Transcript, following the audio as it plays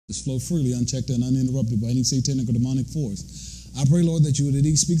flow freely, unchecked and uninterrupted by any satanic or demonic force. I pray, Lord, that you would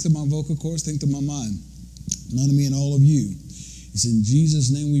indeed speak to my vocal cords, think to my mind, none of me and all of you. It's in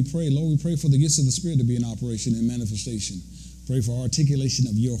Jesus' name we pray. Lord, we pray for the gifts of the Spirit to be in operation and manifestation. Pray for articulation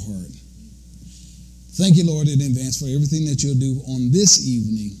of your heart. Thank you, Lord, in advance for everything that you'll do on this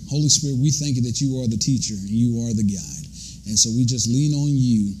evening. Holy Spirit, we thank you that you are the teacher and you are the guide. And so we just lean on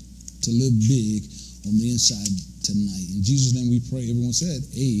you to live big on the inside tonight. In Jesus' name we pray. Everyone said,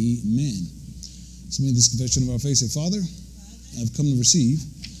 amen. Let's make this confession of our faith. Say, Father, I've come to receive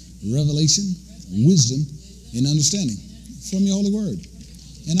revelation, wisdom, and understanding from your holy word.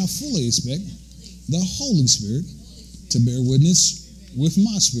 And I fully expect the Holy Spirit to bear witness with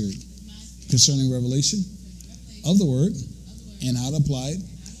my spirit concerning revelation of the word and how to apply it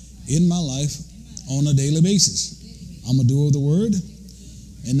in my life on a daily basis. I'm a doer of the word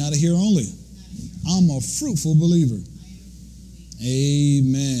and not a hearer only. I'm a fruitful believer.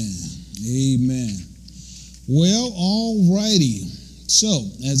 Amen. Amen. Well, all righty. So,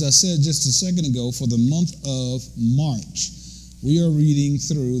 as I said just a second ago, for the month of March, we are reading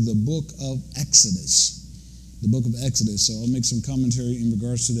through the book of Exodus. The book of Exodus. So I'll make some commentary in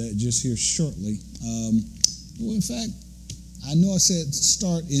regards to that just here shortly. Well, in fact, I know I said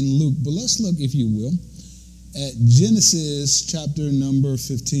start in Luke, but let's look, if you will, at Genesis chapter number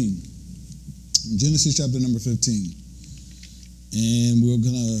 15. Genesis chapter number 15. And we're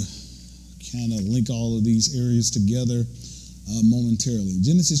going to kind of link all of these areas together momentarily.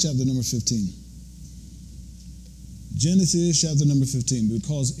 Genesis chapter number 15. Genesis chapter number 15.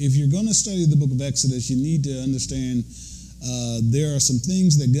 Because if you're going to study the book of Exodus, you need to understand there are some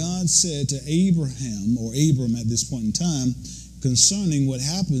things that God said to Abraham, or Abram at this point in time, concerning what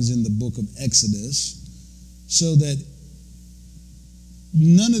happens in the book of Exodus, so that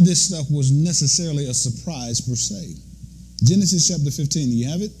none of this stuff was necessarily a surprise per se. Genesis chapter 15, do you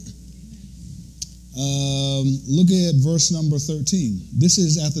have it? Look at verse number 13. This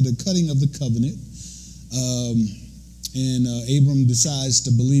is after the cutting of the covenant. And Abram decides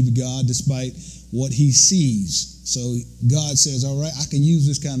to believe God despite what he sees. So God says, all right, I can use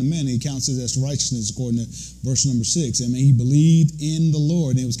this kind of man. He counts it as righteousness according to verse number 6. I mean, he believed in the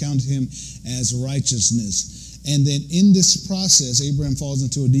Lord, and it was counted to him as righteousness. And then in this process, Abraham falls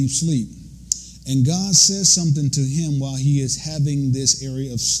into a deep sleep. And God says something to him while he is having this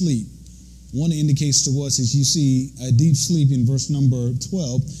area of sleep. One indicates to us is you see a deep sleep in verse number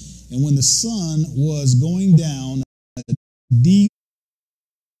 12. And when the sun was going down, a deep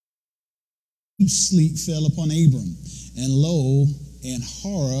sleep fell upon Abram. And lo, and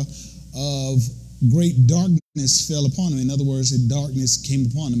horror of great darkness fell upon him. In other words, darkness came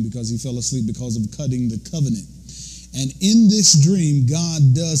upon him because he fell asleep because of cutting the covenant. And in this dream,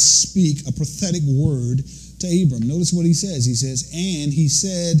 God does speak a prophetic word to Abram. Notice what he says. He says, and he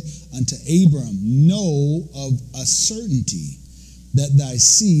said unto Abram, know of a certainty that thy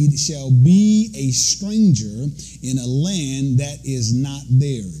seed shall be a stranger in a land that is not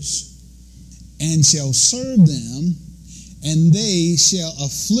theirs, and shall serve them, and they shall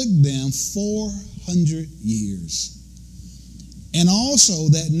afflict them 400 years. And also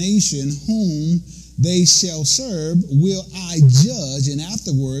that nation whom they shall serve will I judge, and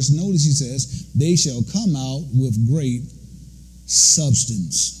afterwards, notice he says, they shall come out with great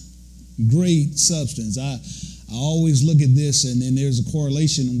substance. Great substance. I always look at this, and then there's a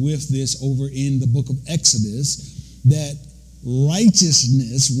correlation with this over in the book of Exodus, that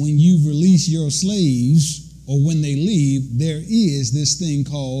righteousness, when you release your slaves or when they leave, there is this thing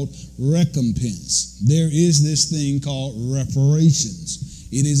called recompense. There is this thing called reparations.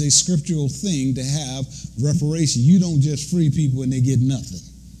 It is a scriptural thing to have reparation. You don't just free people and they get nothing.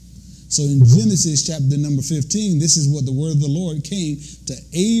 So in Genesis chapter number 15, this is what the word of the Lord came to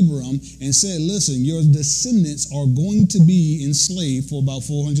Abram and said, listen, your descendants are going to be enslaved for about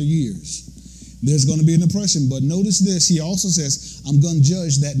 400 years. There's going to be an oppression. But notice this, he also says, I'm going to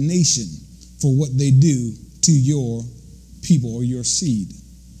judge that nation for what they do to your people or your seed.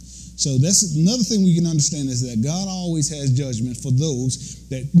 So that's another thing we can understand, is that God always has judgment for those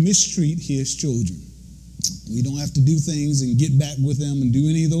that mistreat his children. We don't have to do things and get back with them and do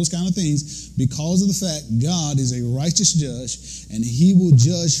any of those kind of things, because of the fact God is a righteous judge, and he will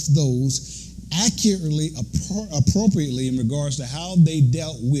judge those accurately, appropriately in regards to how they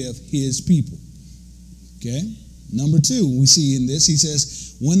dealt with his people. Okay? Number two, we see in this, he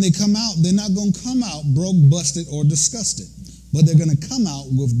says, when they come out, they're not going to come out broke, busted, or disgusted, but they're going to come out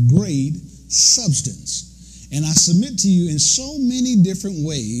with great substance. And I submit to you, in so many different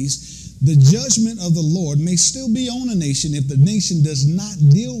ways, the judgment of the Lord may still be on a nation if the nation does not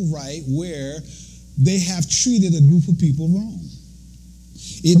deal right where they have treated a group of people wrong.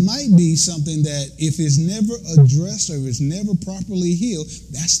 It might be something that if it's never addressed or if it's never properly healed,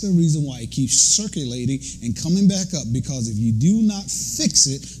 that's the reason why it keeps circulating and coming back up. Because if you do not fix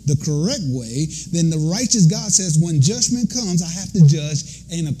it the correct way, then the righteous God says, when judgment comes, I have to judge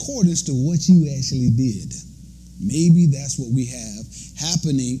in accordance to what you actually did. Maybe that's what we have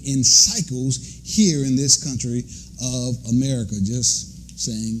happening in cycles here in this country of America. Just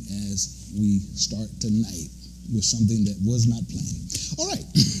saying as we start tonight with something that was not planned. All right.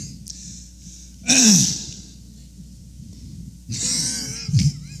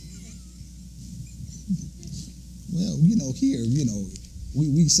 Well, here,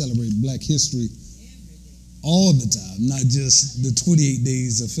 we celebrate Black History all the time, not just the 28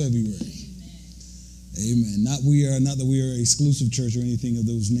 days of February. Amen. Not that we are an exclusive church or anything of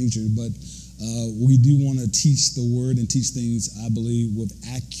those nature, but we do want to teach the word and teach things, I believe, with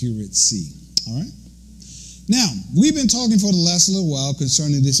accuracy. All right? Now, we've been talking for the last little while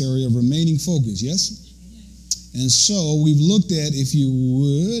concerning this area of remaining focused, yes? And so we've looked at, if you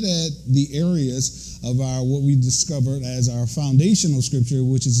would, at the areas of what we discovered as our foundational scripture,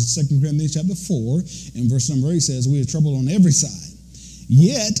 which is 2 Corinthians chapter 4, and verse number 8 says, we are troubled on every side,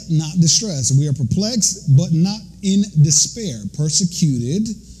 yet not distressed. We are perplexed, but not in despair,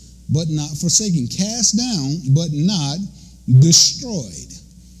 persecuted, but not forsaken, cast down, but not destroyed.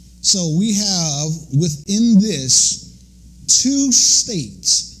 So we have within this two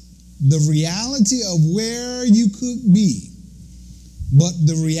states, the reality of where you could be, but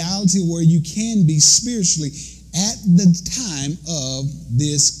the reality where you can be spiritually at the time of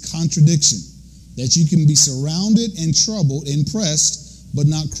this contradiction, that you can be surrounded and troubled and pressed, but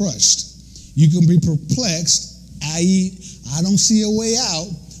not crushed. You can be perplexed, i.e., I don't see a way out,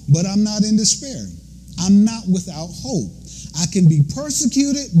 but I'm not in despair. I'm not without hope. I can be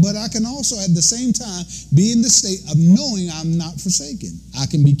persecuted, but I can also at the same time be in the state of knowing I'm not forsaken. I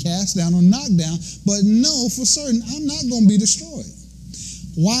can be cast down or knocked down, but know for certain I'm not going to be destroyed.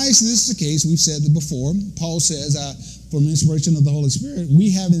 Why is this the case? We've said it before. Paul says, from inspiration of the Holy Spirit, we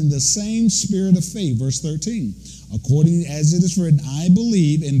have in the same spirit of faith, verse 13. According as it is written, I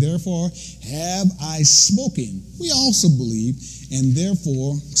believe, and therefore have I spoken. We also believe, and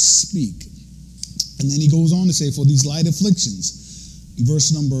therefore speak. And then he goes on to say, for these light afflictions,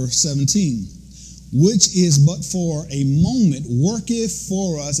 verse number 17, which is but for a moment, worketh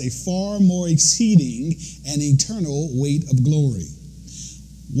for us a far more exceeding and eternal weight of glory.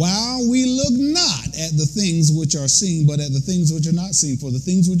 While we look not at the things which are seen, but at the things which are not seen. For the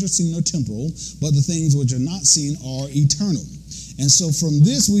things which are seen are temporal, but the things which are not seen are eternal. And so from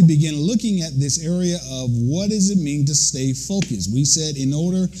this, we begin looking at this area of what does it mean to stay focused. We said in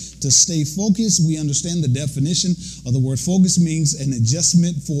order to stay focused, we understand the definition of the word focus means an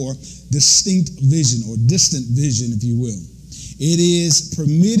adjustment for distinct vision or distant vision, if you will. It is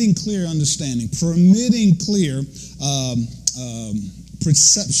permitting clear understanding, permitting clear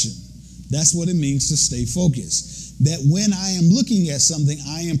perception. That's what it means to stay focused. That when I am looking at something,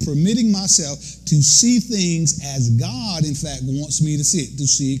 I am permitting myself to see things as God, in fact, wants me to see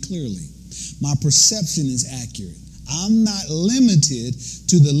it clearly. My perception is accurate. I'm not limited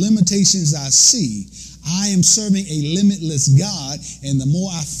to the limitations I see. I am serving a limitless God, and the more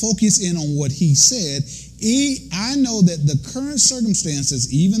I focus in on what He said, I know that the current circumstances,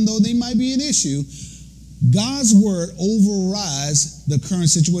 even though they might be an issue, God's word overrides the current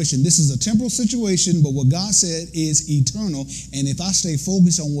situation. This is a temporal situation, but what God said is eternal. And if I stay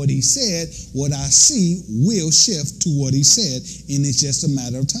focused on what He said, what I see will shift to what He said, and it's just a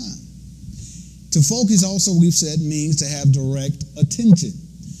matter of time. To focus also, we've said, means to have direct attention.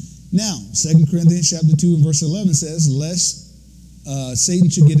 Now, 2 Corinthians chapter 2 and verse 11 says, lest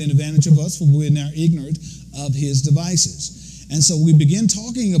Satan should get an advantage of us, for we're now ignorant of his devices. And so we begin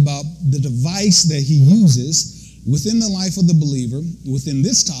talking about the device that he uses within the life of the believer, within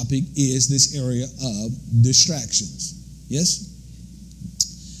this topic, is this area of distractions. Yes?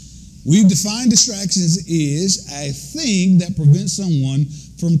 We've defined distractions is a thing that prevents someone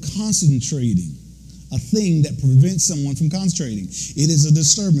from concentrating. A thing that prevents someone from concentrating. It is a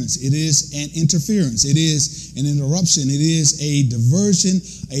disturbance. It is an interference. It is an interruption. It is a diversion,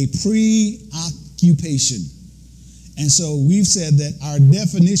 a preoccupation. And so we've said that our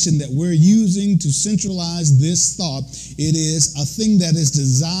definition that we're using to centralize this thought, it is a thing that is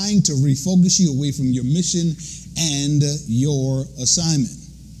designed to refocus you away from your mission and your assignment.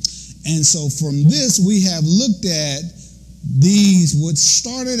 And so from this, we have looked at these, what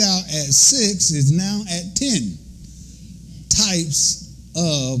started out at 6 is now at 10 types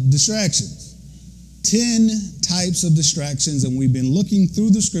of distractions. 10 types of distractions, and we've been looking through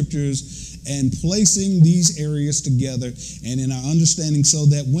the scriptures and placing these areas together and in our understanding so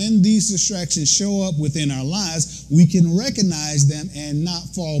that when these distractions show up within our lives, we can recognize them and not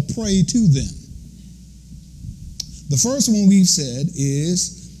fall prey to them. The first one we've said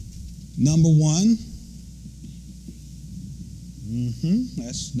is number one.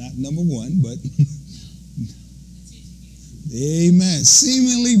 That's not number one, but amen.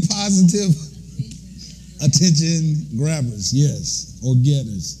 Seemingly positive attention grabbers, yes, or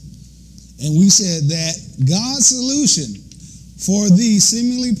getters. And we said that God's solution for these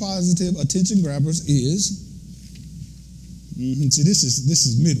seemingly positive attention grabbers is, see, this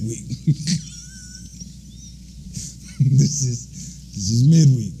is midweek. This is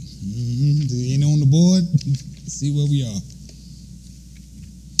midweek. You ain't on the board? See where we are.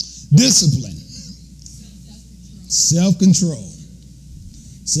 Discipline. Self-control.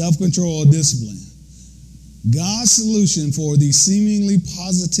 Self-control or discipline. God's solution for these seemingly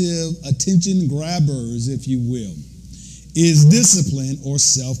positive attention grabbers, if you will, is discipline or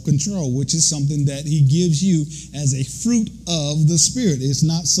self-control, which is something that he gives you as a fruit of the Spirit. It's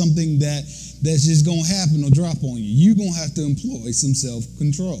not something that's just going to happen or drop on you. You're going to have to employ some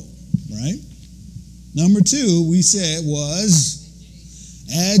self-control, right? Number two, we said was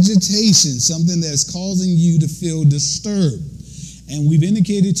agitation, something that's causing you to feel disturbed. And we've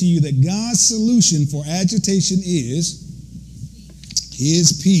indicated to you that God's solution for agitation is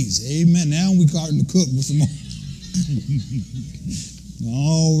his peace. Amen. Now we're starting to cook with some more.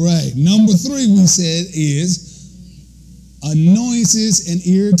 All right. Number three, we said, is annoyances and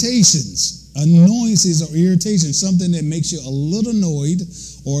irritations. Annoyances or irritations, something that makes you a little annoyed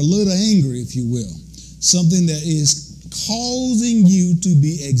or a little angry, if you will. Something that is causing you to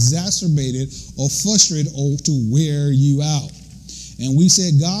be exacerbated or frustrated or to wear you out. And we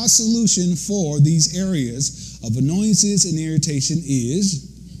said God's solution for these areas of annoyances and irritation is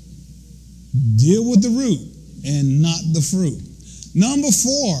deal with the root and not the fruit. Number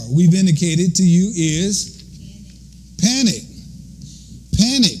four, we've indicated to you, is panic.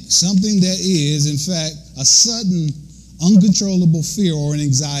 Panic, something that is, in fact, a sudden, uncontrollable fear or an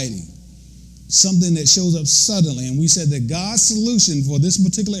anxiety. Something that shows up suddenly. And we said that God's solution for this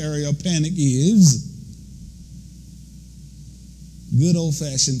particular area of panic is good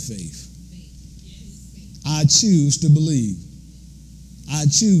old-fashioned faith. I choose to believe. I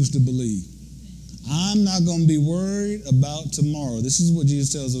choose to believe. I'm not going to be worried about tomorrow. This is what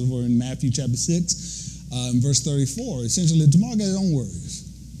Jesus tells us in Matthew chapter 6, verse 34. Essentially, tomorrow got its own worries.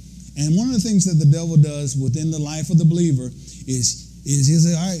 And one of the things that the devil does within the life of the believer is he'll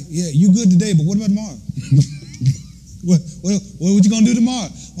say, all right, yeah, you good today, but what about tomorrow? what you going to do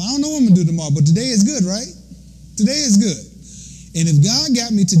tomorrow? Well, I don't know what I'm going to do tomorrow, but today is good, right? Today is good. And if God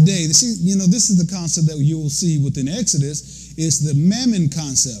got me today, this is the concept that you will see within Exodus. It's the mammon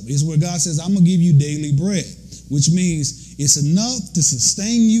concept. It's where God says, I'm going to give you daily bread, which means it's enough to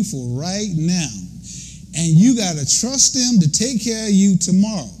sustain you for right now. And you got to trust him to take care of you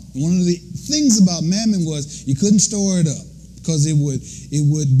tomorrow. And one of the things about mammon was you couldn't store it up because it would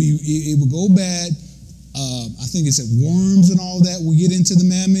go bad. I think it said worms and all that would get into the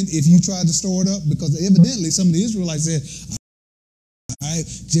mammon if you tried to store it up, because evidently some of the Israelites said, I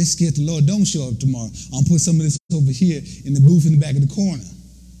just scared the Lord don't show up tomorrow. I'll put some of this over here in the booth in the back of the corner.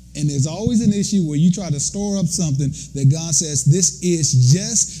 And there's always an issue where you try to store up something that God says, this is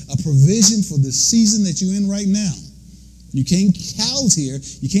just a provision for the season that you're in right now. You can't house here.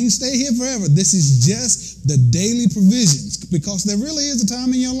 You can't stay here forever. This is just the daily provisions, because there really is a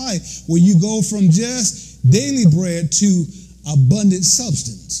time in your life where you go from just daily bread to abundant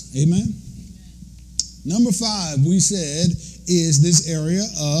substance. Amen? Number 5, we said, is this area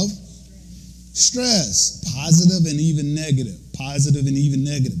of stress, positive and even negative. Positive and even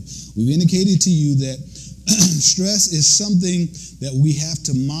negative. We've indicated to you that stress is something that we have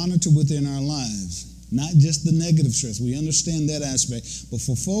to monitor within our lives. Not just the negative stress. We understand that aspect. But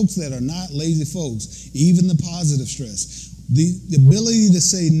for folks that are not lazy folks, even the positive stress, the ability to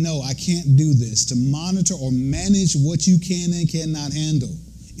say, no, I can't do this, to monitor or manage what you can and cannot handle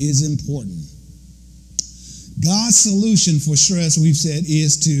is important. God's solution for stress, we've said,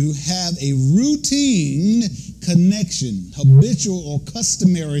 is to have a routine connection, habitual or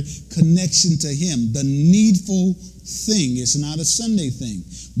customary connection to him, the needful thing. It's not a Sunday thing,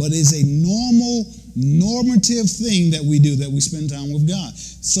 but it's a normative thing that we do, that we spend time with God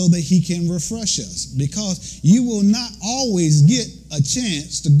so that he can refresh us, because you will not always get a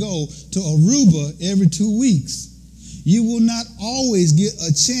chance to go to Aruba every 2 weeks. You will not always get a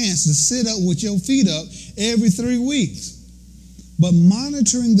chance to sit up with your feet up every 3 weeks. but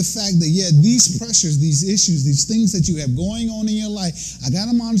monitoring the fact that, yeah, these pressures, these issues, these things that you have going on in your life, I got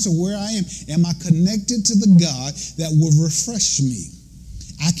to monitor where I am. Am I connected to the God that will refresh me?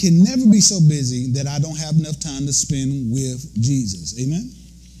 I can never be so busy that I don't have enough time to spend with Jesus. Amen?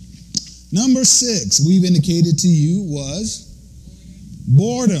 Number 6, we've indicated to you, was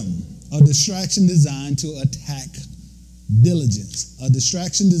boredom, a distraction designed to attack diligence. A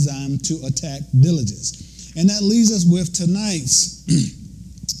distraction designed to attack diligence. And that leaves us with tonight's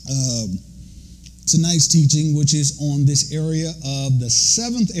teaching, which is on this area of the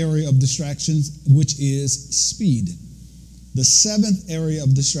 7th area of distractions, which is speed. The 7th area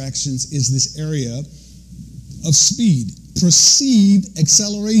of distractions is this area of speed. Perceived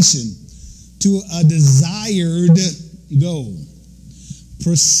acceleration to a desired goal.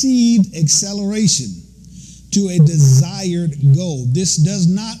 Perceived acceleration to a desired goal. This does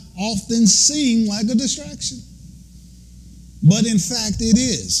not often seem like a distraction, but in fact it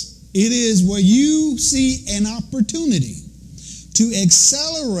is. It is where you see an opportunity to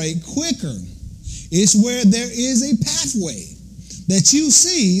accelerate quicker. It's where there is a pathway that you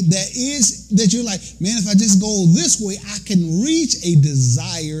see that you're like, man, if I just go this way, I can reach a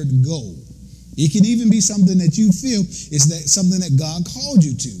desired goal. It can even be something that you feel is that something that God called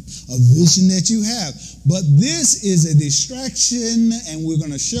you to, a vision that you have. But this is a distraction, and we're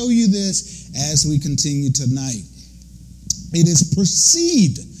going to show you this as we continue tonight. It is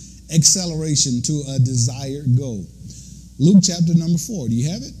perceived acceleration to a desired goal. Luke chapter number 4. Do you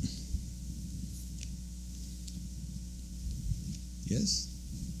have it? Yes?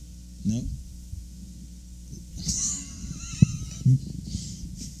 No?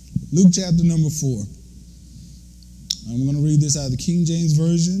 Luke chapter number 4. I'm going to read this out of the King James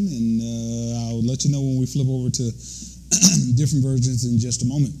Version, and I'll let you know when we flip over to different versions in just a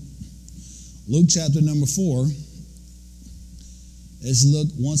moment. Luke chapter number 4. Let's look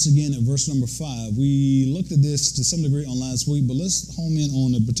once again at verse number 5. We looked at this to some degree on last week, but let's home in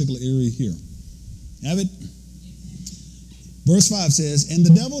on a particular area here. Have it? Verse 5 says, "And the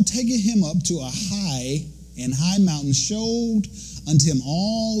devil taking him up to a high mountain showed unto him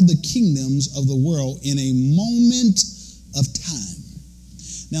all the kingdoms of the world in a moment of time."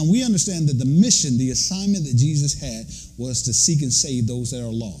 Now we understand that the mission, the assignment that Jesus had was to seek and save those that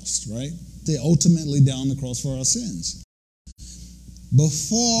are lost, right? To ultimately die on the cross for our sins.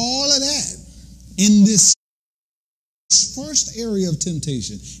 Before all of that, in this first area of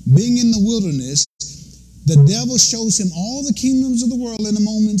temptation, being in the wilderness, the devil shows him all the kingdoms of the world in a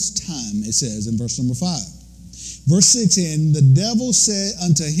moment's time, it says in verse number 5. Verse 6, "And the devil said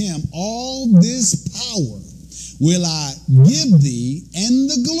unto him, All this power will I give thee, and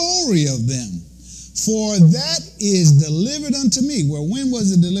the glory of them. For that is delivered unto me." Well, when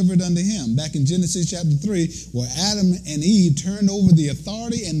was it delivered unto him? Back in Genesis chapter 3, where Adam and Eve turned over the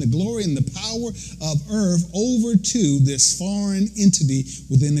authority and the glory and the power of earth over to this foreign entity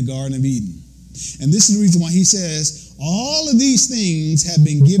within the Garden of Eden. And this is the reason why he says, all of these things have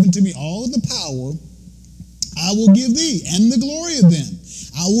been given to me, all of the power I will give thee, and the glory of them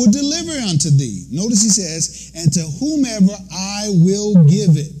I will deliver unto thee. Notice he says, and to whomever I will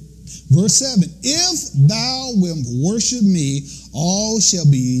give it. Verse 7, "If thou wilt worship me, all shall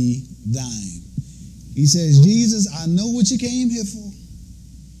be thine." He says, Jesus, I know what you came here for.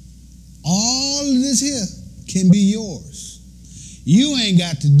 All of this here can be yours. You ain't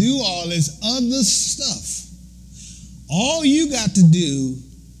got to do all this other stuff. All you got to do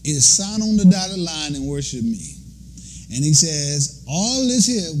is sign on the dotted line and worship me. And he says, all this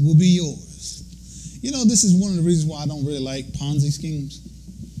here will be yours. You know, this is one of the reasons why I don't really like Ponzi schemes.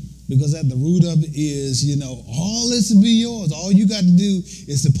 Because at the root of it is, all this will be yours. All you got to do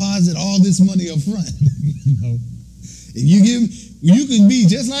is deposit all this money up front. If you can be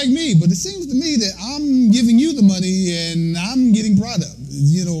just like me, but it seems to me that I'm giving you the money and I'm getting product.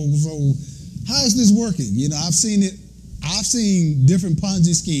 So how is this working? I've seen it. I've seen different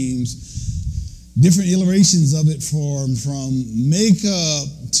Ponzi schemes, different iterations of it from makeup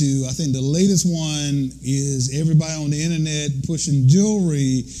to, I think the latest one is everybody on the internet pushing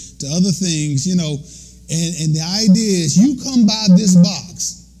jewelry to other things, and the idea is you come buy this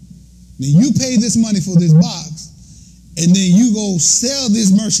box, then you pay this money for this box, and then you go sell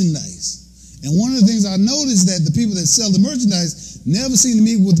this merchandise. And one of the things I noticed that the people that sell the merchandise never seem to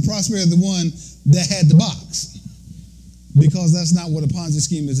meet with the prosperity of the one that had the box, because that's not what a Ponzi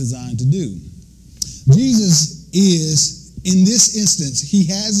scheme is designed to do. Jesus is, in this instance, he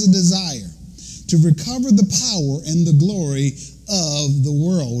has a desire to recover the power and the glory of the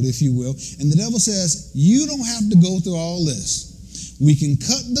world, if you will. And the devil says, you don't have to go through all this. We can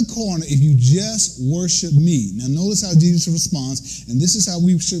cut the corner if you just worship me. Now notice how Jesus responds, and this is how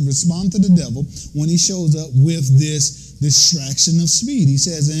we should respond to the devil when he shows up with this distraction of speed. He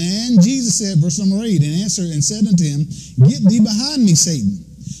says, and Jesus said, verse number 8, and answered and said unto him, get thee behind me, Satan,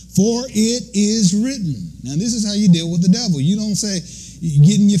 for it is written. Now this is how you deal with the devil. You don't say,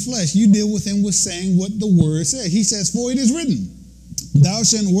 get in your flesh. You deal with him with saying what the word says. He says, for it is written, thou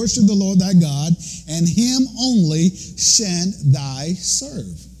shalt worship the Lord thy God, and him only shalt thou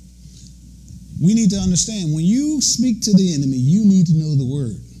serve. We need to understand, when you speak to the enemy, you need to know the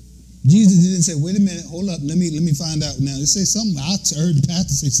word. Jesus didn't say, wait a minute, hold up, let me find out. Now, it says something, I heard the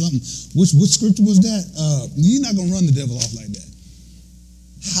pastor say something. Which scripture was that? You're not going to run the devil off like that.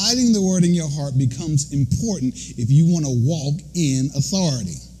 Hiding the word in your heart becomes important if you want to walk in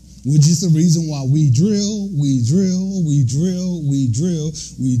authority, which is the reason why we drill,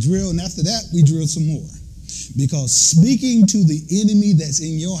 and after that, we drill some more. Because speaking to the enemy that's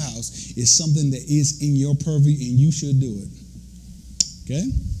in your house is something that is in your purview, and you should do it. Okay?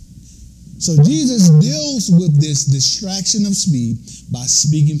 So Jesus deals with this distraction of speed by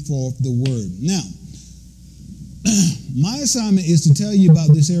speaking forth the word. Now, my assignment is to tell you about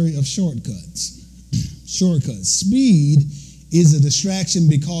this area of shortcuts. Shortcuts. Speed is a distraction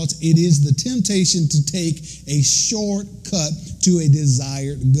because it is the temptation to take a shortcut to a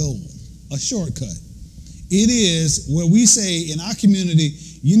desired goal. A shortcut. It is where we say in our community,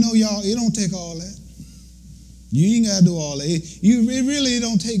 you know, y'all, it don't take all that. You ain't got to do all that. It really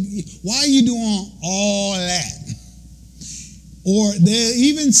don't take, why are you doing all that? Or they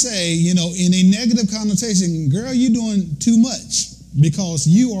even say, you know, in a negative connotation, girl, you're doing too much because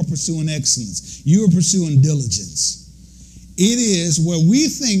you are pursuing excellence. You are pursuing diligence. It is where we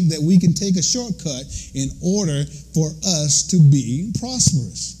think that we can take a shortcut in order for us to be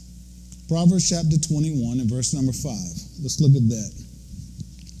prosperous. Proverbs chapter 21 and verse number 5. Let's look at that.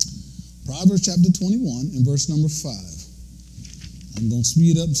 Proverbs chapter 21 and verse number 5. I'm going to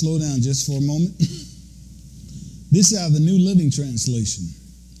speed up and slow down just for a moment. This is out of the New Living Translation.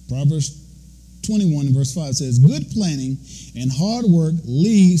 Proverbs 21 and verse 5 says, good planning and hard work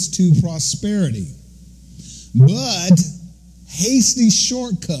leads to prosperity, but hasty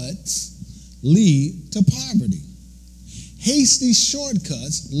shortcuts lead to poverty. Hasty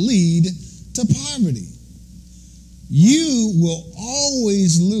shortcuts lead to poverty. You will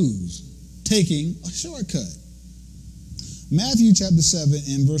always lose taking a shortcut. Matthew chapter 7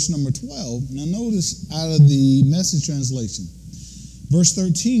 and verse number 12. Now notice out of the Message translation. Verse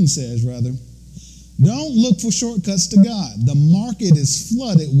 13 says, rather, don't look for shortcuts to God. The market is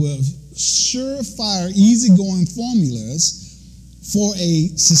flooded with surefire, easygoing formulas for a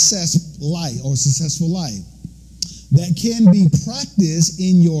successful life that can be practiced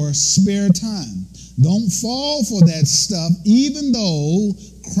in your spare time. Don't fall for that stuff, even though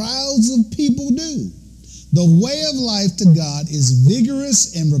crowds of people do. The way of life to God is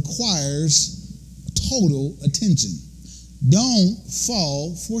vigorous and requires total attention. Don't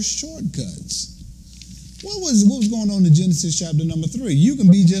fall for shortcuts. What was going on in Genesis chapter number 3? You can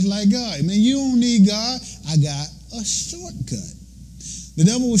be just like God. Man, you don't need God. I got a shortcut. The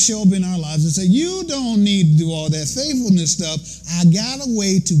devil will show up in our lives and say, you don't need to do all that faithfulness stuff. I got a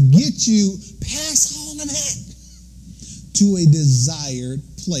way to get you past all of that to a desired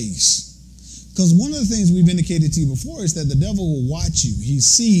place. Because one of the things we've indicated to you before is that the devil will watch you. He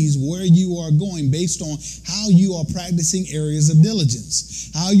sees where you are going based on how you are practicing areas of diligence,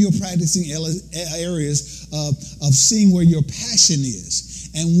 how you're practicing areas of seeing where your passion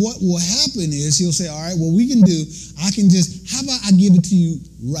is. And what will happen is he'll say, all right, what we can do, how about I give it to you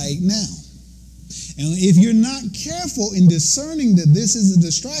right now? And if you're not careful in discerning that this is a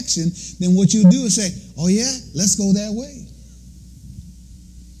distraction, then what you'll do is say, oh yeah, let's go that way.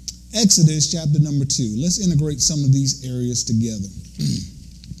 Exodus chapter number 2. Let's integrate some of these areas together.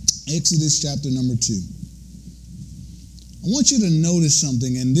 Exodus chapter number 2. I want you to notice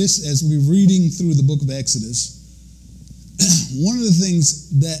something, and this, as we're reading through the book of Exodus, one of the things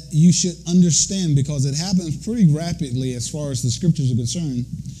that you should understand, because it happens pretty rapidly as far as the scriptures are concerned,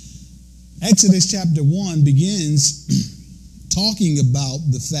 Exodus chapter 1 begins talking about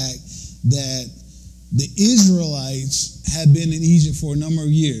the fact that the Israelites had been in Egypt for a number of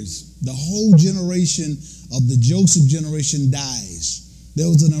years. The whole generation of the Joseph generation dies. There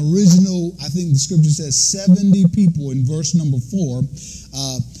was an original, I think the scripture says 70 people in verse number 4,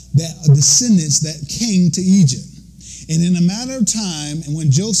 that are descendants that came to Egypt. And in a matter of time, and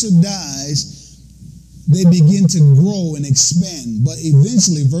when Joseph dies, they begin to grow and expand. But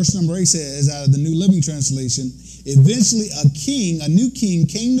eventually, verse number 8 says, out of the New Living Translation, eventually a new king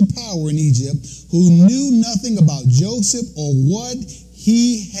came to power in Egypt who knew nothing about Joseph or what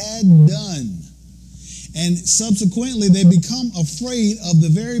he had done. And subsequently, they become afraid of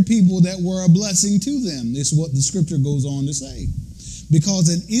the very people that were a blessing to them. This is what the scripture goes on to say. Because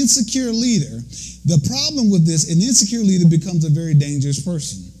an insecure leader, the problem with this, an insecure leader becomes a very dangerous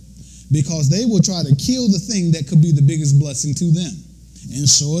person. Because they will try to kill the thing that could be the biggest blessing to them. And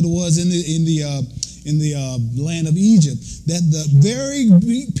so it was in the land of Egypt, that the very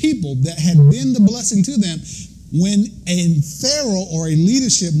people that had been the blessing to them, when a pharaoh or a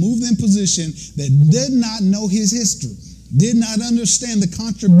leadership moved in position that did not know his history, did not understand the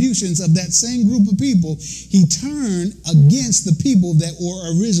contributions of that same group of people, he turned against the people that were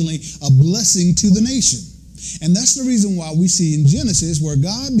originally a blessing to the nation. And that's the reason why we see in Genesis where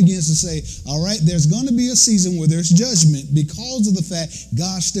God begins to say, all right, there's going to be a season where there's judgment because of the fact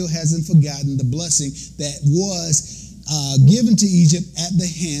God still hasn't forgotten the blessing that was given to Egypt at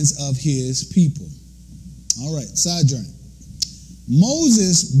the hands of his people. All right, side journey.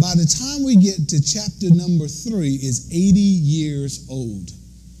 Moses, by the time we get to chapter number 3, is 80 years old.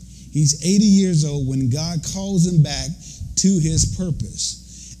 He's 80 years old when God calls him back to his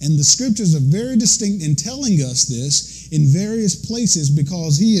purpose. And the scriptures are very distinct in telling us this in various places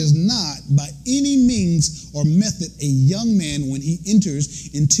because he is not by any means or method a young man when he enters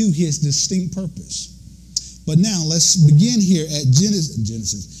into his distinct purpose. But now let's begin here at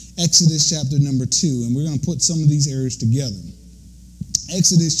Exodus chapter number 2, and we're going to put some of these areas together.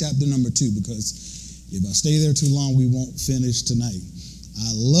 Exodus chapter number 2, because if I stay there too long, we won't finish tonight.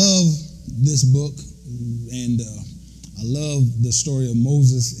 I love this book, and I love the story of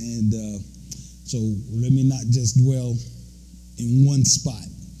Moses, and so let me not just dwell in one spot.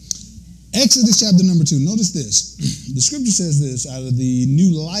 Exodus chapter number 2, notice this. The scripture says this out of the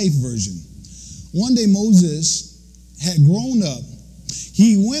New Life Version. One day Moses had grown up.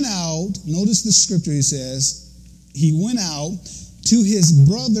 He went out, notice the scripture, he says, he went out to his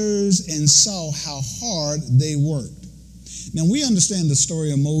brothers and saw how hard they worked. Now, we understand the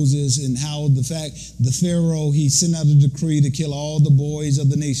story of Moses and how the Pharaoh, he sent out a decree to kill all the boys of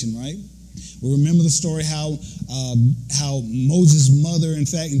the nation, right? We remember the story how Moses' mother, in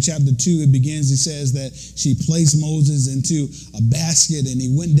fact, in chapter 2, it begins, it says that she placed Moses into a basket and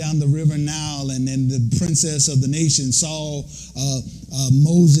he went down the river Nile, and then the princess of the nation saw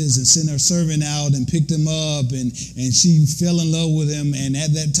Moses and sent her servant out and picked him up, and she fell in love with him. And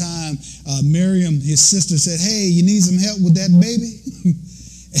at that time, Miriam, his sister, said, hey, you need some help with that baby?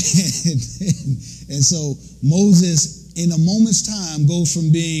 and so Moses, in a moment's time, goes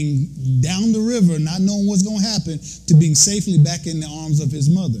from being down the river, not knowing what's going to happen, to being safely back in the arms of his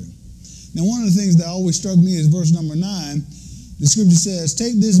mother. Now, one of the things that always struck me is verse number 9. The scripture says,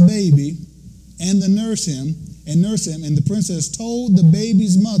 take this baby and nurse him. And the princess told the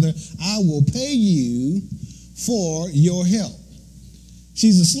baby's mother, I will pay you for your help.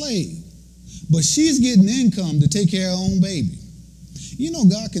 She's a slave, but she's getting income to take care of her own baby. You know,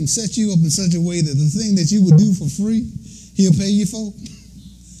 God can set you up in such a way that the thing that you would do for free, he'll pay you for.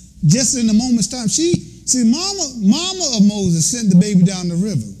 Just in a moment's time. Mama of Moses sent the baby down the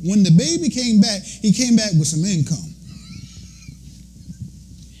river. When the baby came back, he came back with some income.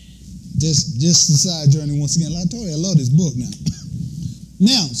 Just a side journey once again. I told you, I love this book now.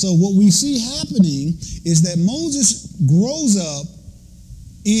 Now, so what we see happening is that Moses grows up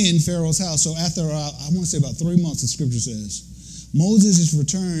in Pharaoh's house. So after, I want to say about 3 months, the scripture says, Moses is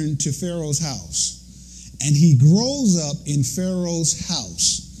returned to Pharaoh's house, and he grows up in Pharaoh's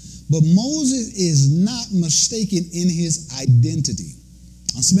house. But Moses is not mistaken in his identity.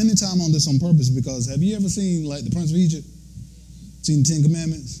 I'm spending time on this on purpose because have you ever seen like The Prince of Egypt? Seen the Ten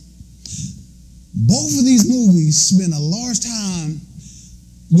Commandments? Both of these movies spend a large time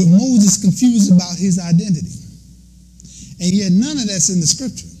with Moses confused about his identity. And yet none of that's in the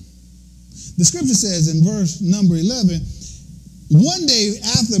scripture. The scripture says in verse number 11, one day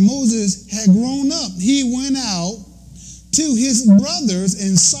after Moses had grown up, he went out to his brothers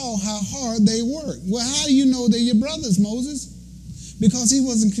and saw how hard they worked. Well, how do you know they're your brothers, Moses? Because he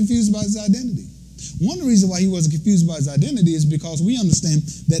wasn't confused about his identity. One of the reasons why he wasn't confused about his identity is because we understand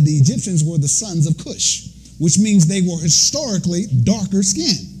that the Egyptians were the sons of Cush, which means they were historically darker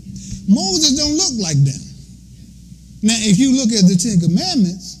skinned. Moses don't look like them. Now, if you look at the Ten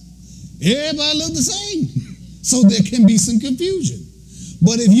Commandments, everybody look the same. So there can be some confusion.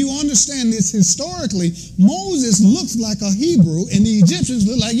 But if you understand this historically, Moses looks like a Hebrew and the Egyptians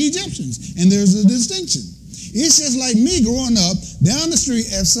look like Egyptians. And there's a distinction. It's just like me growing up down the street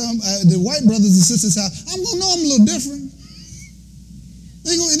at the white brothers and sisters' house. I'm going to know I'm a little different.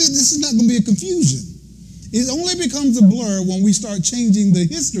 This is not going to be a confusion. It only becomes a blur when we start changing the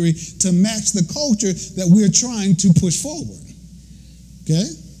history to match the culture that we're trying to push forward. Okay?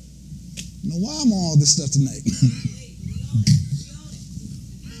 Now, why am I on all this stuff tonight?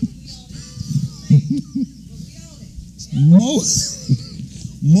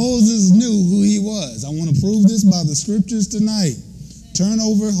 Moses knew who he was. I want to prove this by the scriptures tonight. Turn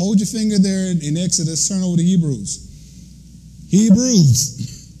over, hold your finger there in Exodus, turn over to Hebrews.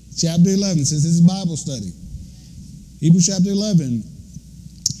 Hebrews chapter 11, since this is Bible study. Hebrews chapter 11,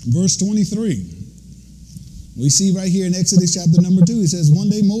 verse 23. We see right here in Exodus chapter number 2, it says, one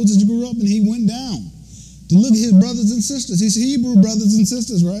day Moses grew up and he went down to look at his brothers and sisters. His Hebrew brothers and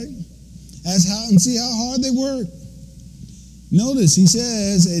sisters, right? And see how hard they worked. Notice he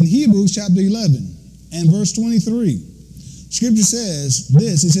says in Hebrews chapter 11 and verse 23, scripture says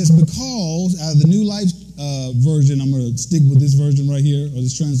this, it says, because, out of the New Life version, I'm going to stick with this version right here, or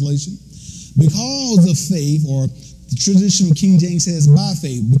this translation, because of faith, or the traditional King James says by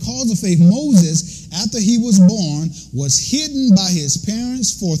faith, because of faith, Moses, after he was born, was hidden by his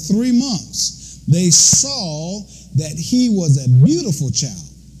parents for 3 months. They saw that he was a beautiful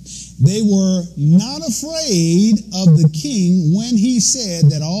child. They were not afraid of the king when he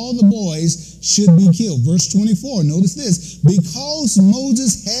said that all the boys should be killed. Verse 24, notice this. Because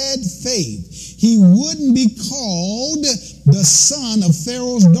Moses had faith, he wouldn't be called the son of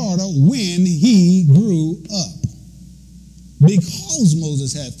Pharaoh's daughter when he grew up. Because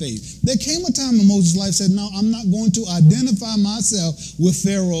Moses had faith. There came a time in Moses' life said, no, I'm not going to identify myself with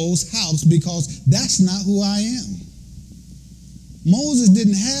Pharaoh's house because that's not who I am. Moses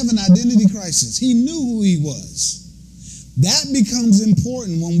didn't have an identity crisis. He knew who he was. That becomes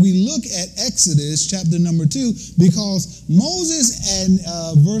important when we look at Exodus chapter number 2, because Moses and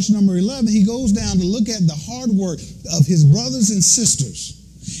verse number 11, he goes down to look at the hard work of his brothers and sisters.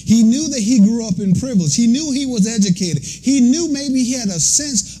 He knew that he grew up in privilege. He knew he was educated. He knew maybe he had a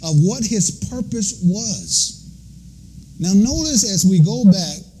sense of what his purpose was. Now notice as we go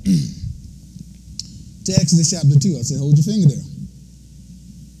back to Exodus chapter 2, I said, hold your finger there.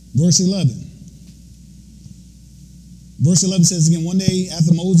 Verse 11. Verse 11 says again, one day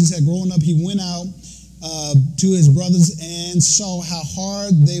after Moses had grown up, he went out to his brothers and saw how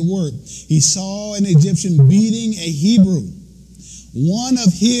hard they worked. He saw an Egyptian beating a Hebrew, one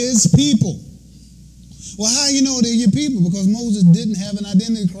of his people. Well, how do you know they're your people? Because Moses didn't have an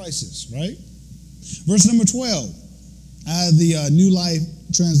identity crisis, right? Verse number 12, out of the New Life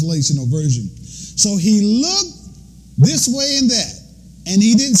translation or version. So he looked this way and that, and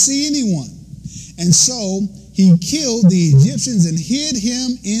he didn't see anyone. And so he killed the Egyptians and hid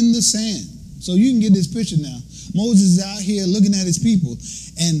him in the sand. So you can get this picture now. Moses is out here looking at his people,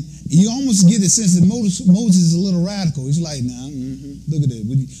 and you almost get the sense that Moses is a little radical. He's like, nah, look at that.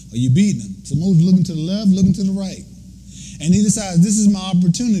 Are you beating them? So Moses looking to the left, looking to the right. And he decides, this is my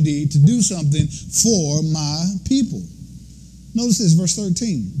opportunity to do something for my people. Notice this, verse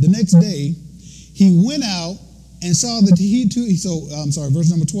 13. The next day, he went out and saw that verse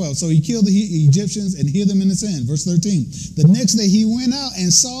number 12. So he killed the Egyptians and hid them in the sand. Verse 13. The next day he went out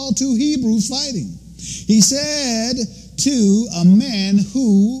and saw 2 Hebrews fighting. He said to a man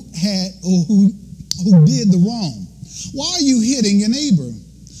who did the wrong, why are you hitting your neighbor?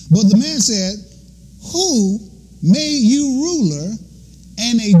 But the man said, who made you ruler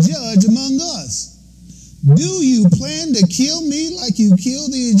and a judge among us? Do you plan to kill me like you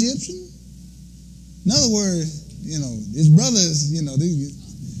killed the Egyptian? In other words, his brothers, he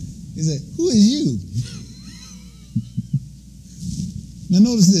said, who is you? Now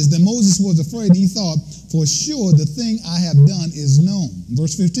notice this, that Moses was afraid. He thought, for sure the thing I have done is known.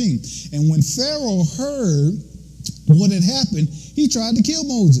 Verse 15, and when Pharaoh heard what had happened, he tried to kill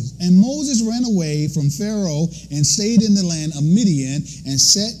Moses. And Moses ran away from Pharaoh and stayed in the land of Midian and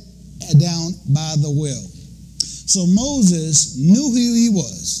sat down by the well. So Moses knew who he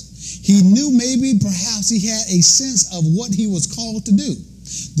was. He knew maybe perhaps he had a sense of what he was called to do.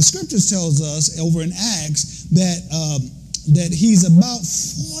 The scriptures tells us over in Acts that he's about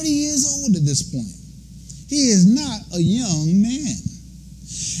 40 years old at this point. He is not a young man.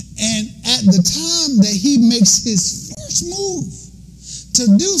 And at the time that he makes his first move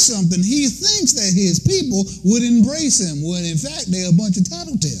to do something, he thinks that his people would embrace him, when in fact they're a bunch of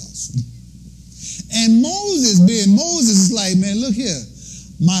tattletales. And Moses, being Moses, is like, man, look here.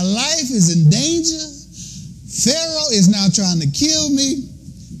 My life is in danger. Pharaoh is now trying to kill me.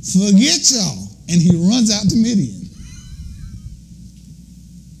 Forget y'all. And he runs out to Midian.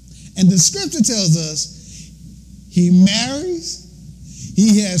 And the scripture tells us He marries.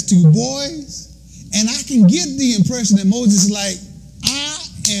 He has 2 boys. And I can get the impression that Moses is like, I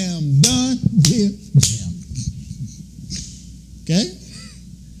am done with them. Okay?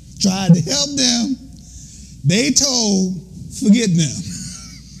 Tried to help them. They told, forget them.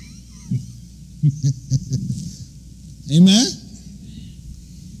 Amen?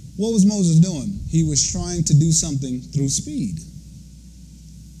 What was Moses doing? He was trying to do something through speed.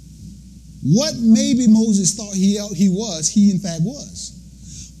 What maybe Moses thought he was, he in fact was.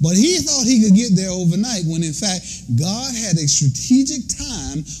 But he thought he could get there overnight when in fact God had a strategic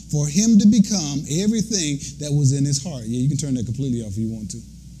time for him to become everything that was in his heart. Yeah, you can turn that completely off if you want to.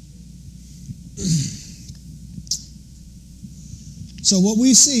 So what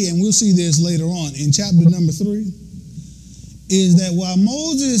we see, and we'll see this later on in chapter number 3, is that while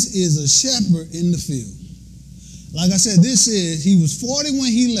Moses is a shepherd in the field, like I said, he was 40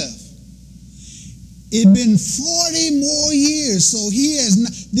 when he left. It'd been 40 more years, so he has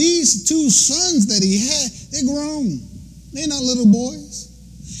not, these 2 sons that he had, they're grown. They're not little boys.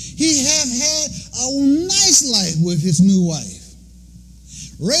 He have had a nice life with his new wife.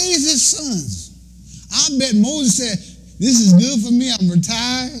 Raised his sons. I bet Moses said, this is good for me. I'm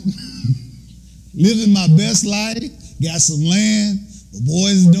retired, living my best life, got some land, the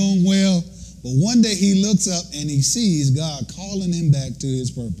boys are doing well. But one day he looks up and he sees God calling him back to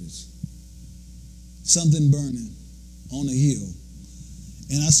his purpose. Something burning on a hill.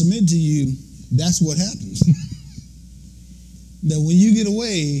 And I submit to you, that's what happens. That when you get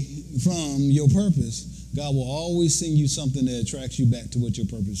away from your purpose, God will always send you something that attracts you back to what your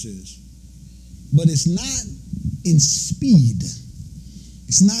purpose is. But it's not in speed.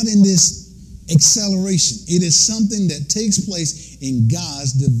 It's not in this acceleration. It is something that takes place in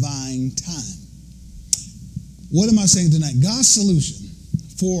God's divine time. What am I saying tonight? God's solution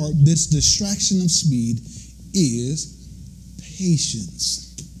for this distraction of speed is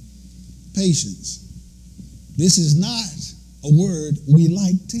patience. Patience. This is not a word we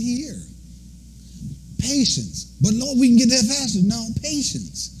like to hear. Patience. But Lord, we can get that faster. No,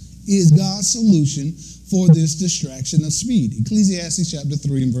 patience is God's solution for this distraction of speed. Ecclesiastes chapter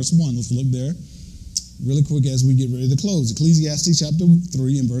 3 and verse 1. Let's look there really quick as we get ready to close. Ecclesiastes chapter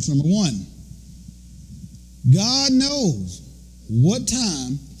 3 and verse number 1. God knows what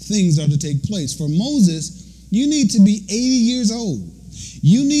time things are to take place. For Moses, you need to be 80 years old.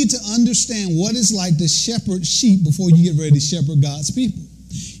 You need to understand what it's like to shepherd sheep before you get ready to shepherd God's people.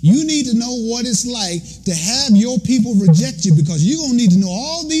 You need to know what it's like to have your people reject you, because you're going to need to know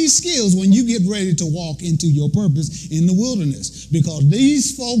all these skills when you get ready to walk into your purpose in the wilderness. Because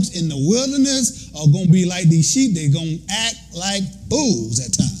these folks in the wilderness are going to be like these sheep. They're going to act like fools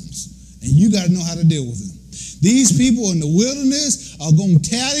at times. And you got to know how to deal with them. These people in the wilderness are going to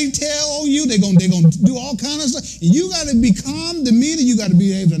tally-tale on you. They're going to do all kinds of stuff. And you got to be calm, demeanor. You got to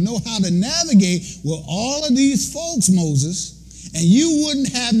be able to know how to navigate with all of these folks, Moses. And you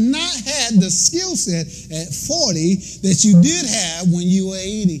wouldn't have not had the skill set at 40 that you did have when you were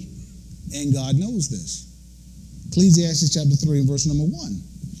 80. And God knows this. Ecclesiastes chapter 3 and verse number 1.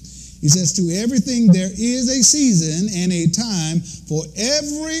 He says, to everything there is a season and a time for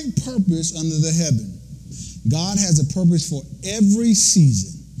every purpose under the heaven. God has a purpose for every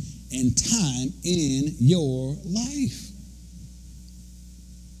season and time in your life.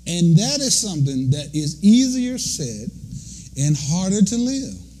 And that is something that is easier said and harder to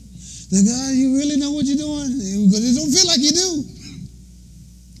live. The God, you really know what you're doing? Because it don't feel like you do.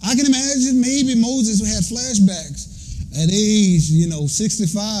 I can imagine maybe Moses had flashbacks at age,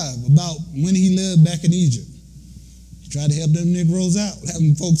 65 about when he lived back in Egypt. He tried to help them Negroes out, have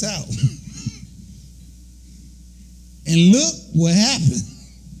them folks out. And look what happened.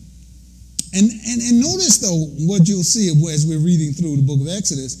 And notice, though, what you'll see as we're reading through the book of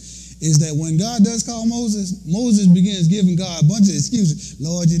Exodus is that when God does call Moses, Moses begins giving God a bunch of excuses.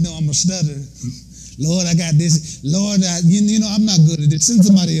 Lord, I'm a stutterer. Lord, I got this. Lord, I'm not good at this. Send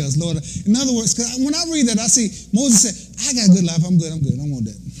somebody else, Lord. In other words, when I read that, I see Moses said, I got a good life. I'm good. I don't want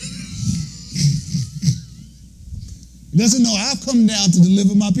that. He doesn't know I've come down to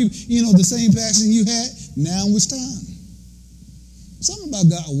deliver my people. The same passion you had, now it's time. Something about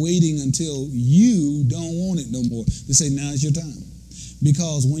God waiting until you don't want it no more to say, now is your time.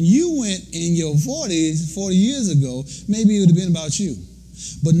 Because when you went in your 40s, 40 years ago, maybe it would have been about you.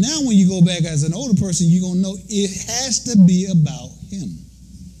 But now when you go back as an older person, you're going to know it has to be about him.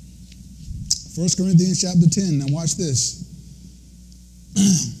 1 Corinthians chapter 10. Now watch this.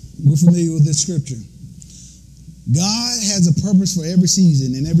 We're familiar with this scripture. God has a purpose for every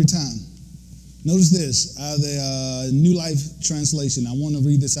season and every time. Notice this, out of the New Life Translation. I want to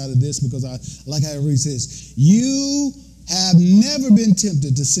read this out of this because I like how it reads this. You have never been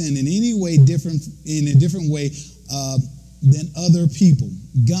tempted to sin in any way in a different way than other people.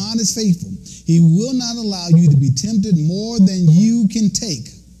 God is faithful. He will not allow you to be tempted more than you can take.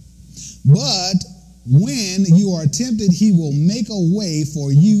 But when you are tempted, he will make a way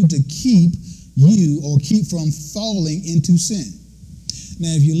for you to keep from falling into sin. Now,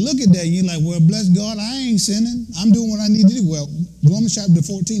 if you look at that, you're like, well, bless God, I ain't sinning. I'm doing what I need to do. Well, Romans chapter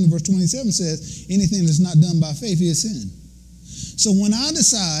 14 and verse 27 says, anything that's not done by faith is sin. So when I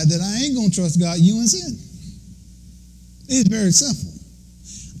decide that I ain't going to trust God, you in sin. It's very simple.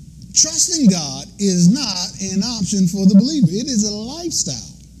 Trusting God is not an option for the believer. It is a lifestyle.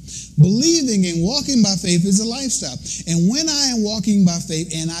 Believing and walking by faith is a lifestyle. And when I am walking by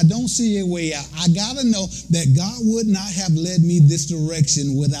faith and I don't see a way out, I got to know that God would not have led me this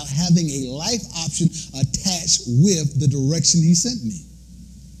direction without having a life option attached with the direction he sent me.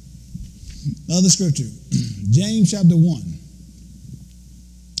 Another scripture, James chapter 1.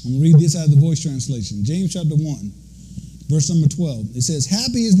 I'm going to read this out of the Voice translation. James chapter 1, verse number 12. It says,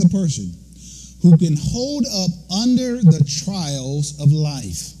 happy is the person who can hold up under the trials of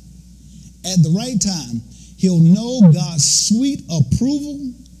life. At the right time, he'll know God's sweet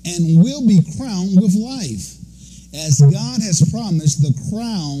approval and will be crowned with life. As God has promised, the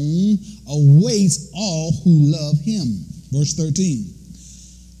crown awaits all who love him. Verse 13.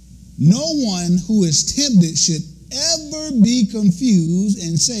 No one who is tempted should ever be confused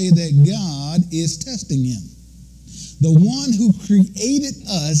and say that God is testing him. The one who created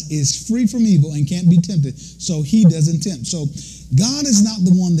us is free from evil and can't be tempted, so he doesn't tempt. So God is not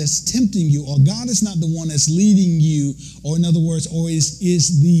the one that's tempting you, or God is not the one that's leading you, or in other words, or is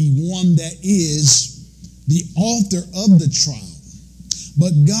the one that is the author of the trial.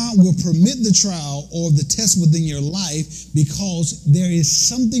 But God will permit the trial or the test within your life because there is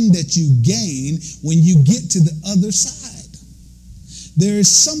something that you gain when you get to the other side. There is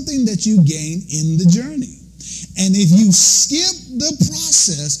something that you gain in the journey. And if you skip the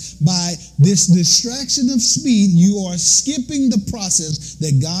process by this distraction of speed, you are skipping the process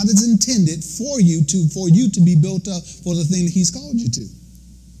that God has intended for you to be built up for the thing that he's called you to.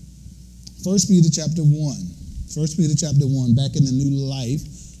 1 Peter chapter 1. 1 Peter chapter 1, back in the New Life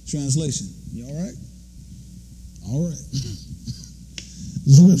Translation. You all right? All right.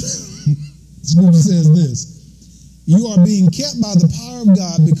 The scripture says this. You are being kept by the power of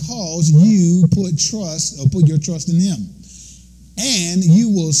God because you put your trust in him. And you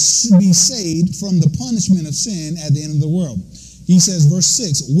will be saved from the punishment of sin at the end of the world. He says, verse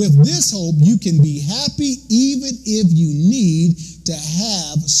 6, with this hope you can be happy even if you need to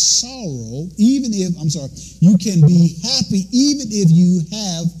have sorrow, you can be happy even if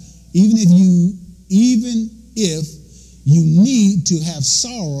you need to have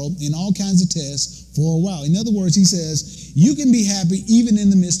sorrow in all kinds of tests for a while. In other words, he says, you can be happy even in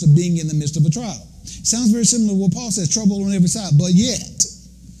the midst of being in the midst of a trial. Sounds very similar to what Paul says, trouble on every side, but yet.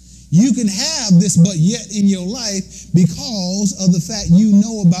 You can have this but yet in your life because of the fact you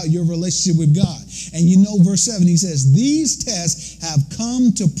know about your relationship with God. And you know, verse 7, he says, these tests have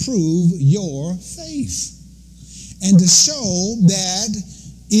come to prove your faith and to show that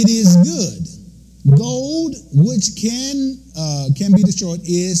it is good. Gold, which can be destroyed,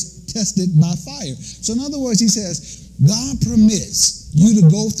 is tested by fire. So in other words, he says, God permits you to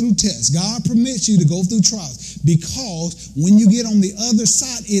go through tests. God permits you to go through trials because when you get on the other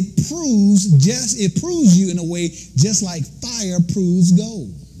side, it proves you in a way just like fire proves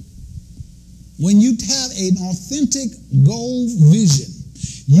gold. When you have an authentic gold vision,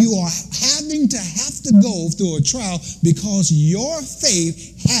 you are having to go through a trial because your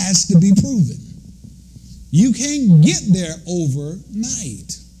faith has to be proven. You can't get there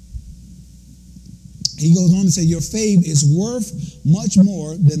overnight. He goes on to say, your faith is worth much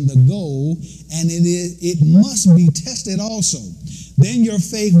more than the gold, and it must be tested also. Then your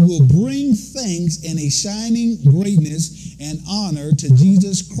faith will bring thanks and a shining greatness and honor to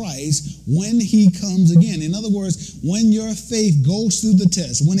Jesus Christ when he comes again. In other words, when your faith goes through the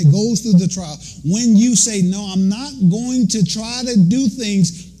test, when it goes through the trial, when you say, no, I'm not going to try to do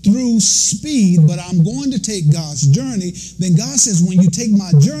things through speed, but I'm going to take God's journey, then God says, when you take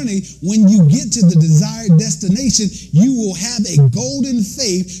my journey, when you get to the desired destination, you will have a golden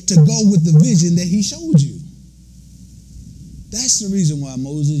faith to go with the vision that he showed you. That's the reason why,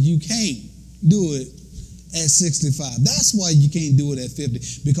 Moses, you can't do it at 65. That's why you can't do it at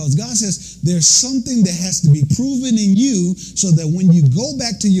 50. Because God says there's something that has to be proven in you so that when you go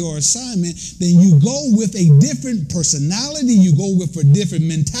back to your assignment, then you go with a different personality, you go with a different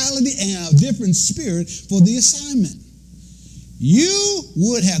mentality and a different spirit for the assignment. You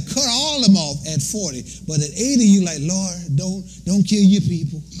would have cut all of them off at 40, but at 80, you're like, Lord, don't kill your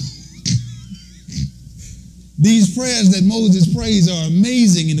people. These prayers that Moses prays are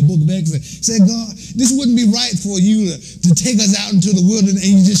amazing in the book of Exodus. Say, God, this wouldn't be right for you to take us out into the wilderness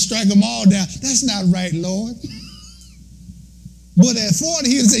and you just strike them all down. That's not right, Lord. But at 40,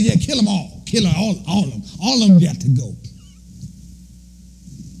 he'll say, yeah, kill them all. Kill them, all of them. All of them got to go.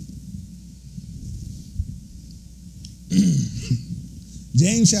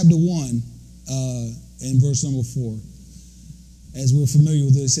 James chapter 1 and verse number 4, as we're familiar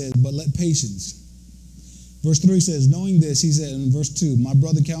with it, says, but let patience. Verse 3 says, knowing this, he said in verse 2, my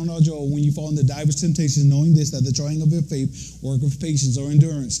brother, count all joy when you fall into diverse temptations, knowing this, that the trying of your faith work of patience or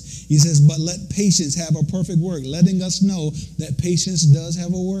endurance. He says, but let patience have a perfect work, letting us know that patience does have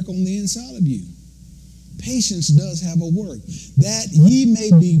a work on the inside of you. Patience does have a work, that ye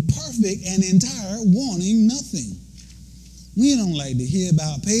may be perfect and entire, wanting nothing. We don't like to hear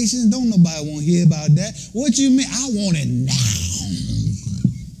about patience. Don't nobody want to hear about that. What you mean? I want it now.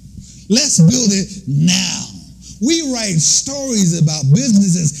 Let's build it now. We write stories about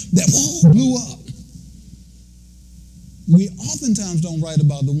businesses that blew up. We oftentimes don't write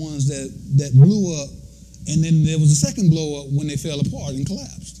about the ones that blew up, and then there was a second blow up when they fell apart and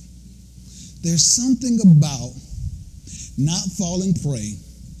collapsed. There's something about not falling prey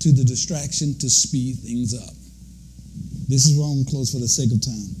to the distraction to speed things up. This is where I'm going to close for the sake of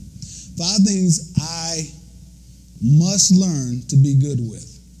time. 5 things I must learn to be good with.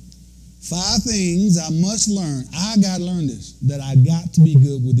 5 things I must learn. I got to learn this, that I got to be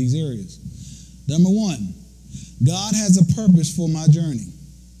good with these areas. Number 1, God has a purpose for my journey.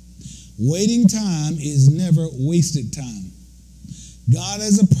 Waiting time is never wasted time. God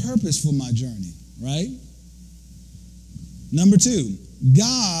has a purpose for my journey, right? Number 2,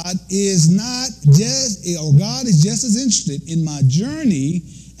 God is just as interested in my journey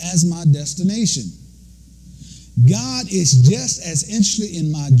as my destination. God is just as interested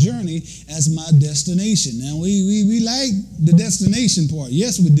in my journey as my destination. Now, we like the destination part.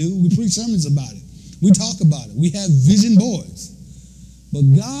 Yes, we do. We preach sermons about it. We talk about it. We have vision boards. But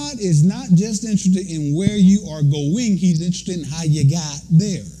God is not just interested in where you are going. He's interested in how you got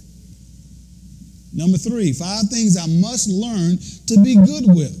there. Number 3, 5 things I must learn to be good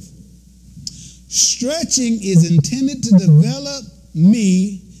with. Stretching is intended to develop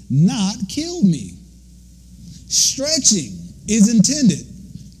me, not kill me. Stretching is intended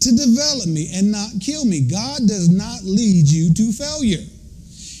to develop me and not kill me. God does not lead you to failure.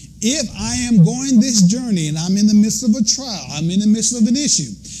 If I am going this journey and I'm in the midst of a trial, I'm in the midst of an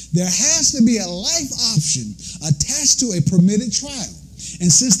issue, there has to be a life option attached to a permitted trial.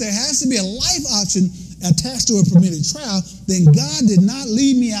 And since there has to be a life option attached to a permitted trial, then God did not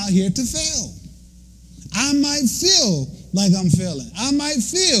lead me out here to fail. I might feel like I'm failing. I might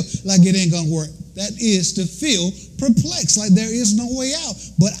feel like it ain't going to work. That is to feel perplexed, like there is no way out.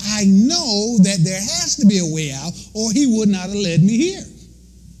 But I know that there has to be a way out, or he would not have led me here.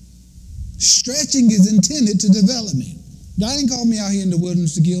 Stretching is intended to develop me. God didn't call me out here in the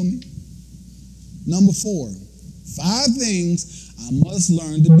wilderness to kill me. Number 4, 5 things I must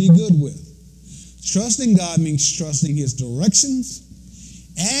learn to be good with. Trusting God means trusting his directions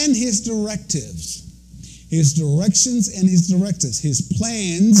and his directives. His directions and his directives. His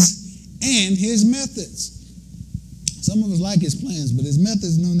plans and his methods. Some of us like his plans, but his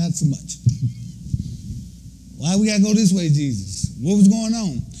methods, no, not so much. Why we got to go this way, Jesus? What was going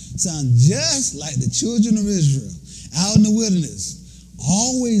on? Sound just like the children of Israel out in the wilderness,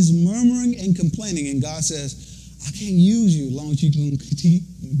 always murmuring and complaining. And God says, I can't use you as long as you can keep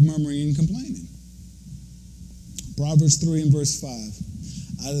murmuring and complaining. Proverbs 3 and verse 5,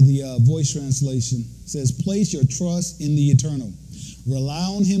 out of the Voice translation, says, place your trust in the eternal. Rely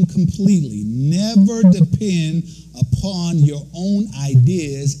on him completely. Never depend upon your own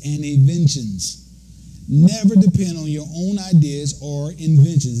ideas and inventions. Never depend on your own ideas or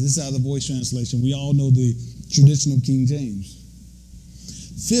inventions. This is out of the Voice translation. We all know the traditional King James.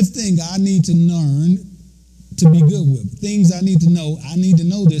 5th thing I need to learn to be good with. Things I need to know. I need to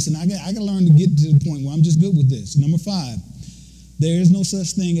know this, and I got to learn to get to the point where I'm just good with this. Number 5, there is no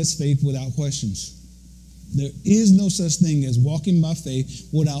such thing as faith without questions. There is no such thing as walking by faith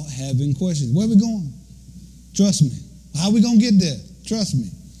without having questions. Where are we going? Trust me. How are we going to get there? Trust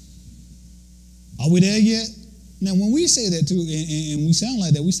me. Are we there yet? Now, when we say that too, and we sound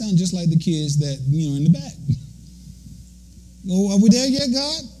like that, we sound just like the kids that, in the back. Oh, are we there yet,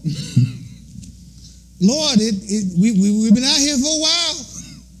 God? Lord, we've been out here for a while.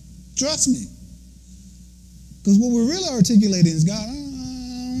 Trust me. Because what we're really articulating is, God, I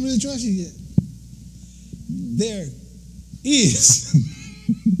don't really trust you yet. There is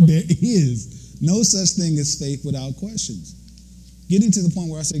no such thing as faith without questions. Getting to the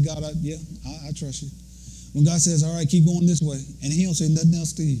point where I say, God, I trust you. When God says, all right, keep going this way, and he don't say nothing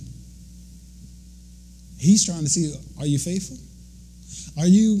else to you. He's trying to see, are you faithful? Are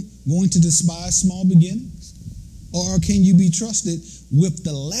you going to despise small beginnings? Or can you be trusted with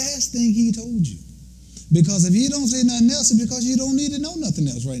the last thing he told you? Because if he don't say nothing else, it's because you don't need to know nothing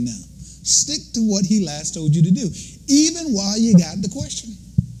else right now. Stick to what he last told you to do, even while you got the question.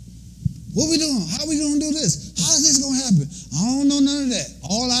 What we doing? How we going to do this? How is this going to happen? I don't know none of that.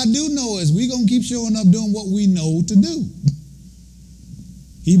 All I do know is we're going to keep showing up doing what we know to do.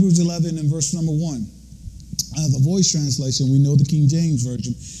 Hebrews 11 and verse number 1. The Voice translation, we know the King James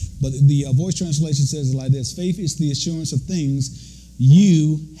Version, but the Voice translation says it like this: faith is the assurance of things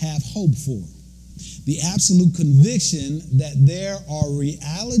you have hoped for. The absolute conviction that there are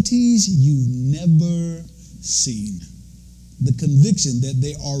realities you've never seen. The conviction that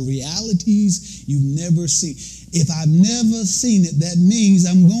there are realities you've never seen. If I've never seen it, that means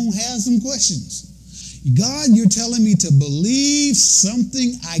I'm going to have some questions. God, you're telling me to believe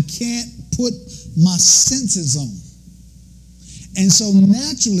something I can't put my senses on. And so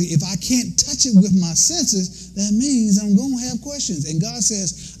naturally, if I can't touch it with my senses, that means I'm going to have questions. And God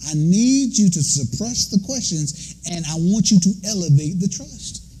says, I need you to suppress the questions, and I want you to elevate the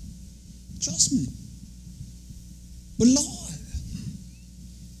trust. Trust me. But Lord,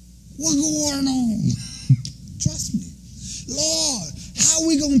 what's going on? Trust me. Lord, how are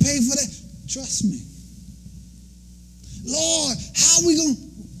we going to pay for that? Trust me. Lord, how are we going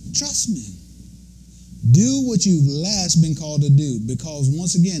to? Trust me. Do what you've last been called to do, because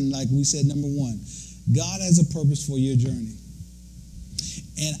once again, like we said, number one, God has a purpose for your journey.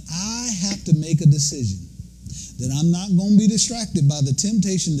 And I have to make a decision that I'm not going to be distracted by the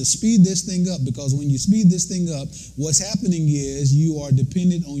temptation to speed this thing up, because when you speed this thing up, what's happening is you are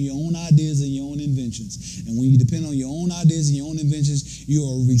dependent on your own ideas and your own inventions. And when you depend on your own ideas and your own inventions, you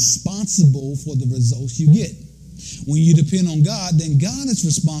are responsible for the results you get. When you depend on God, then God is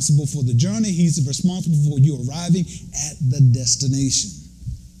responsible for the journey. He's responsible for you arriving at the destination.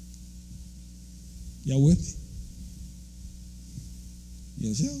 Y'all with me?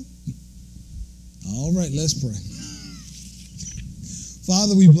 Yes, y'all. All right, let's pray.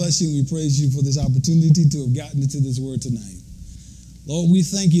 Father, we bless you and we praise you for this opportunity to have gotten into this word tonight. Lord, we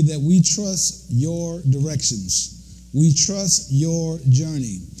thank you that we trust your directions. We trust your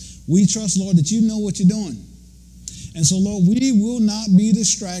journey. We trust, Lord, that you know what you're doing. And so, Lord, we will not be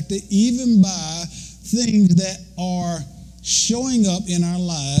distracted even by things that are showing up in our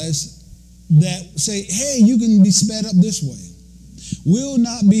lives that say, hey, you can be sped up this way. We'll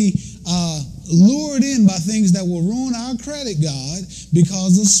not be lured in by things that will ruin our credit, God,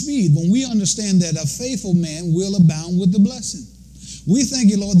 because of speed. When we understand that a faithful man will abound with the blessing. We thank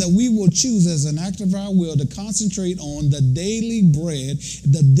you, Lord, that we will choose as an act of our will to concentrate on the daily bread,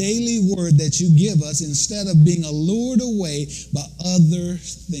 the daily word that you give us, instead of being allured away by other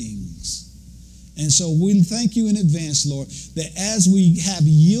things. And so we thank you in advance, Lord, that as we have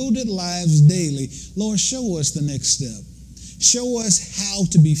yielded lives daily, Lord, show us the next step. Show us how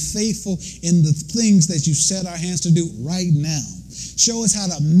to be faithful in the things that you set our hands to do right now. Show us how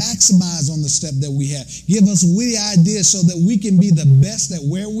to maximize on the step that we have. Give us witty ideas so that we can be the best at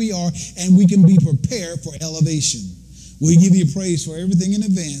where we are and we can be prepared for elevation. We give you praise for everything in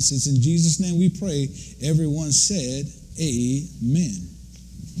advance. It's in Jesus' name we pray. Everyone said, amen.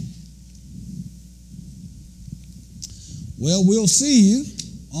 Well, we'll see you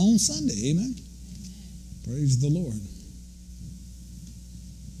on Sunday. Amen. Praise the Lord.